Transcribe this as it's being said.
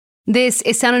This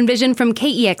is Sound and Vision from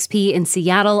KEXP in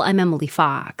Seattle. I'm Emily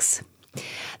Fox.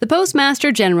 The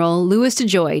Postmaster General, Louis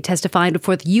DeJoy, testified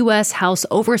before the U.S. House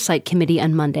Oversight Committee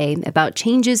on Monday about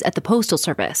changes at the Postal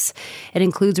Service. It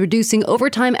includes reducing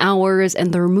overtime hours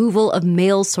and the removal of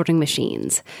mail sorting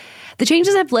machines. The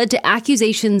changes have led to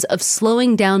accusations of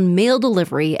slowing down mail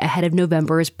delivery ahead of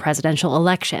November's presidential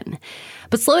election.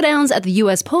 But slowdowns at the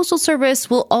U.S. Postal Service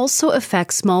will also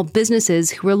affect small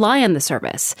businesses who rely on the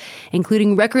service,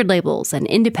 including record labels and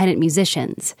independent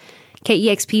musicians.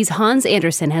 KEXP's Hans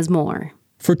Anderson has more.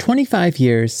 For 25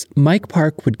 years, Mike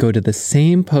Park would go to the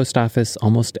same post office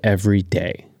almost every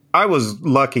day. I was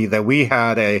lucky that we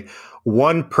had a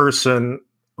one-person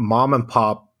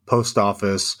mom-and-pop post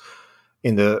office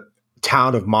in the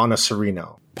town of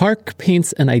Montecito. Park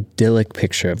paints an idyllic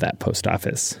picture of that post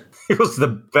office. It was the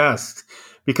best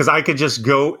because I could just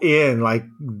go in. Like,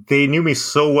 they knew me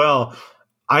so well.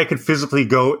 I could physically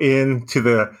go into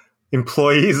the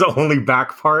employees only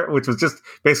back part, which was just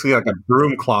basically like a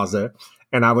broom closet.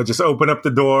 And I would just open up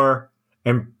the door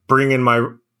and bring in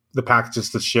the packages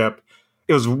to ship.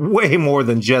 It was way more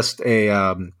than just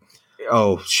a,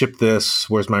 ship this,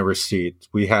 where's my receipt?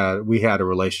 We had a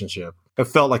relationship. It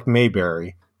felt like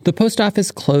Mayberry. The post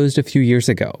office closed a few years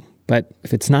ago, but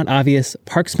if it's not obvious,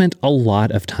 Park spent a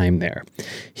lot of time there.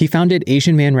 He founded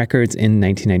Asian Man Records in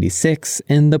 1996,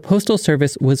 and the Postal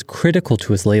Service was critical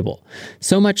to his label.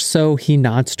 So much so, he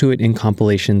nods to it in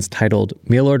compilations titled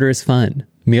Mail Order is Fun,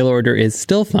 Mail Order is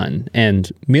Still Fun,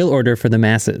 and Mail Order for the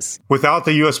Masses. Without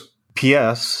the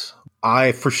USPS,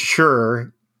 I for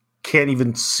sure can't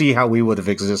even see how we would have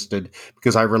existed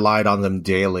because I relied on them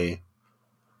daily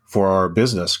for our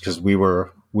business because we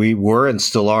were and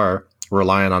still are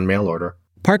relying on mail order.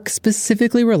 Park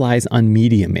specifically relies on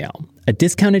media mail, a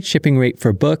discounted shipping rate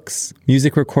for books,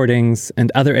 music recordings, and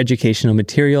other educational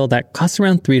material that costs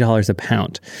around $3 a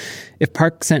pound. If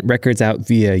Park sent records out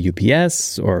via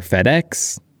UPS or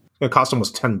FedEx, it cost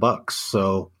almost $10.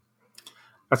 So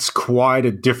that's quite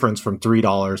a difference from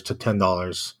 $3 to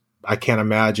 $10. I can't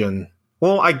imagine.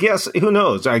 Well, I guess, who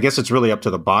knows? I guess it's really up to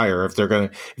the buyer. If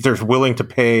they're willing to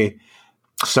pay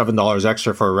 $7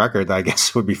 extra for a record, I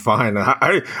guess would be fine.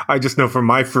 I just know from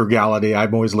my frugality,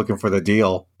 I'm always looking for the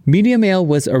deal. Media mail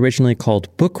was originally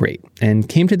called book rate and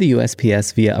came to the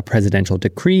USPS via a presidential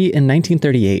decree in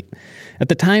 1938. At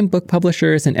the time, book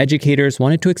publishers and educators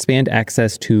wanted to expand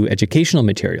access to educational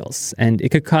materials, and it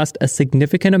could cost a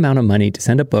significant amount of money to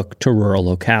send a book to rural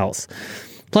locales.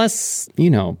 Plus,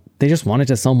 they just wanted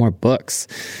to sell more books.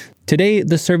 Today,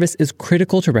 the service is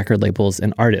critical to record labels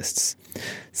and artists.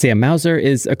 Sam Mauser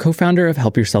is a co-founder of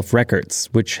Help Yourself Records,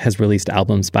 which has released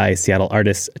albums by Seattle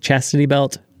artists Chastity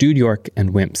Belt, Dude York,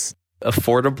 and Wimps.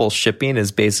 Affordable shipping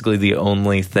is basically the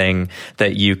only thing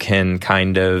that you can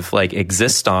kind of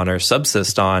exist on or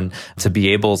subsist on to be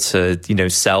able to,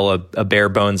 sell a bare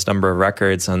bones number of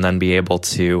records and then be able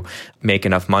to make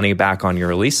enough money back on your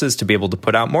releases to be able to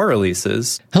put out more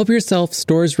releases. Help Yourself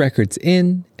stores records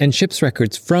in and ships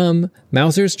records from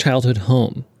Mauser's childhood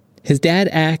home. His dad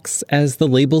acts as the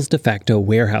label's de facto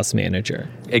warehouse manager.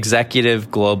 Executive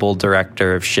Global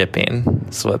Director of Shipping.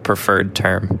 That's a preferred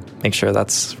term. Make sure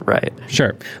that's right.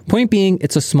 Sure. Point being,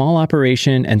 it's a small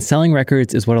operation and selling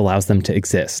records is what allows them to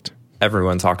exist.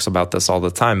 Everyone talks about this all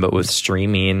the time, but with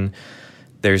streaming,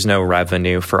 there's no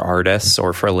revenue for artists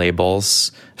or for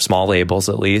labels, small labels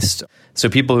at least. So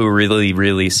people who really,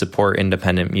 really support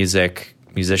independent music,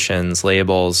 musicians,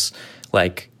 labels,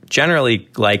 generally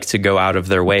like to go out of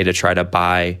their way to try to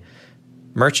buy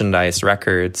merchandise,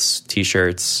 records,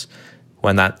 T-shirts,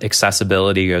 when that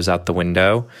accessibility goes out the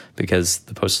window because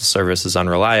the Postal Service is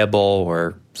unreliable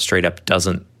or straight up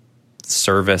doesn't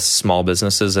service small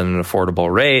businesses at an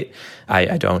affordable rate.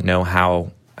 I don't know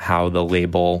how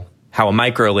a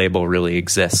micro label really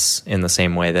exists in the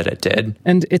same way that it did.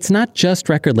 And it's not just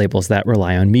record labels that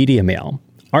rely on media mail.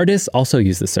 Artists also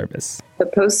use the service. The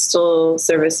Postal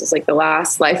Service is the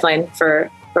last lifeline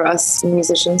for us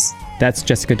musicians. That's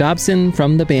Jessica Dobson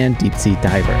from the band Deep Sea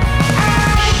Diver.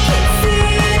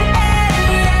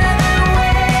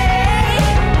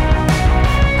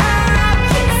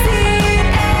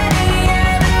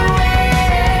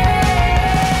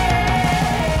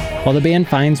 While the band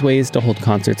finds ways to hold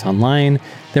concerts online,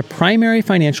 their primary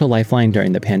financial lifeline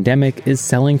during the pandemic is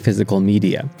selling physical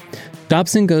media.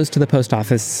 Dobson goes to the post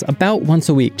office about once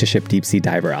a week to ship Deep Sea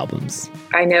Diver albums.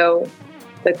 I know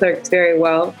the clerks very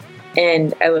well,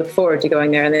 and I look forward to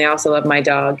going there. And then I also love my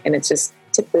dog, and it's just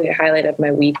typically a highlight of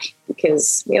my week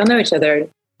because we all know each other.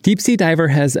 Deep Sea Diver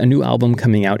has a new album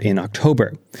coming out in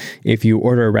October. If you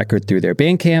order a record through their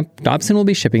Bandcamp, Dobson will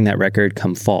be shipping that record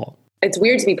come fall. it's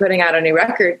weird to be putting out a new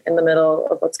record in the middle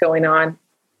of what's going on,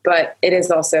 but it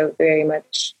is also very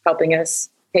much helping us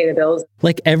pay the bills.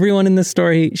 Like everyone in this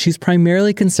story, she's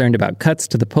primarily concerned about cuts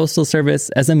to the Postal Service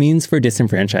as a means for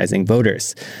disenfranchising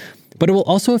voters. But it will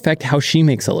also affect how she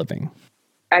makes a living.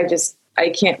 I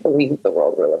can't believe the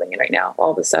world we're living in right now,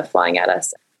 all the stuff flying at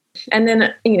us. And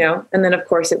then, of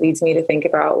course, it leads me to think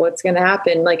about what's going to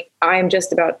happen. Like, I'm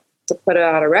just about to put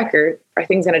out a record. Are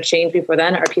things going to change before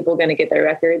then? Are people going to get their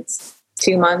records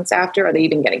 2 months after? Are they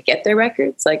even going to get their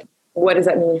records? Like, what does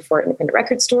that mean for independent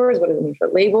record stores? What does it mean for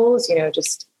labels?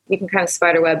 You can kind of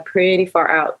spiderweb pretty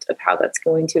far out of how that's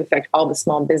going to affect all the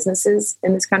small businesses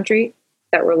in this country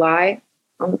that rely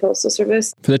on the Postal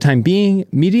Service. For the time being,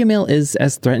 Media Mail is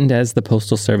as threatened as the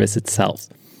Postal Service itself.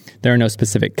 There are no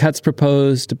specific cuts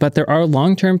proposed, but there are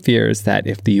long-term fears that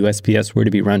if the USPS were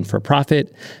to be run for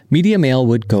profit, Media Mail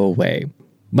would go away.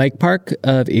 Mike Park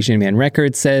of Asian Man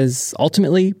Records says,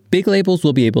 ultimately, big labels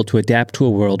will be able to adapt to a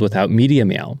world without Media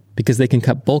Mail because they can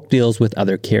cut bulk deals with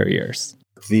other carriers.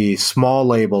 The small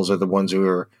labels are the ones who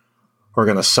are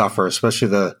going to suffer, especially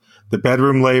the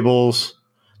bedroom labels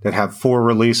that have 4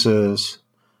 releases.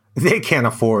 They can't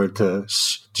afford to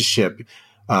ship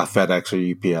FedEx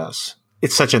or UPS.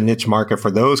 It's such a niche market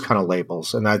for those kind of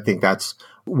labels, and I think that's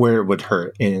where it would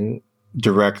hurt. In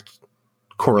direct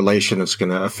correlation, it's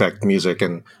going to affect music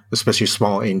and especially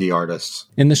small indie artists.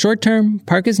 In the short term,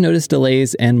 Park has noticed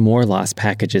delays and more lost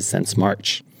packages since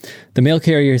March. The mail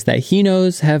carriers that he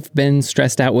knows have been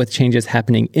stressed out with changes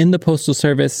happening in the Postal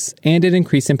Service and an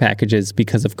increase in packages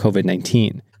because of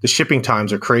COVID-19. The shipping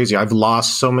times are crazy. I've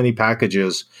lost so many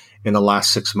packages in the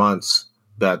last 6 months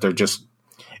that they're just,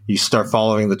 you start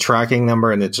following the tracking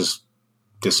number and it just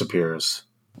disappears.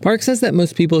 Park says that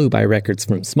most people who buy records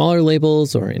from smaller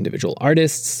labels or individual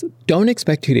artists don't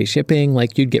expect 2-day shipping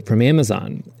like you'd get from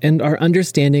Amazon and are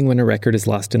understanding when a record is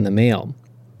lost in the mail.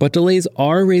 But delays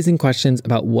are raising questions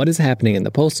about what is happening in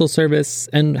the Postal Service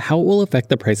and how it will affect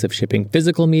the price of shipping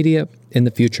physical media in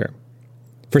the future.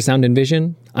 For Sound and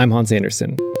Vision, I'm Hans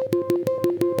Anderson.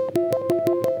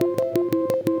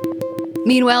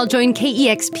 Meanwhile, join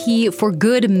KEXP for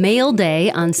Good Mail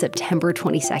Day on September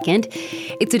 22nd.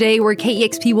 It's a day where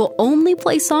KEXP will only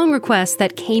play song requests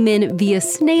that came in via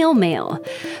snail mail.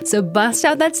 So bust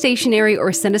out that stationery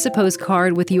or send us a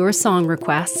postcard with your song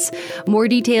requests. More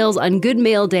details on Good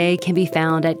Mail Day can be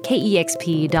found at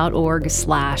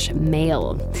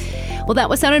kexp.org/mail. Well,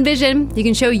 that was Sound and Vision. You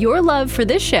can show your love for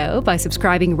this show by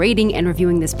subscribing, rating, and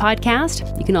reviewing this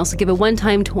podcast. You can also give a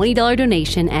one-time $20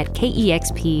 donation at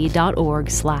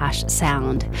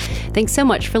kexp.org/sound. Thanks so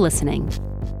much for listening.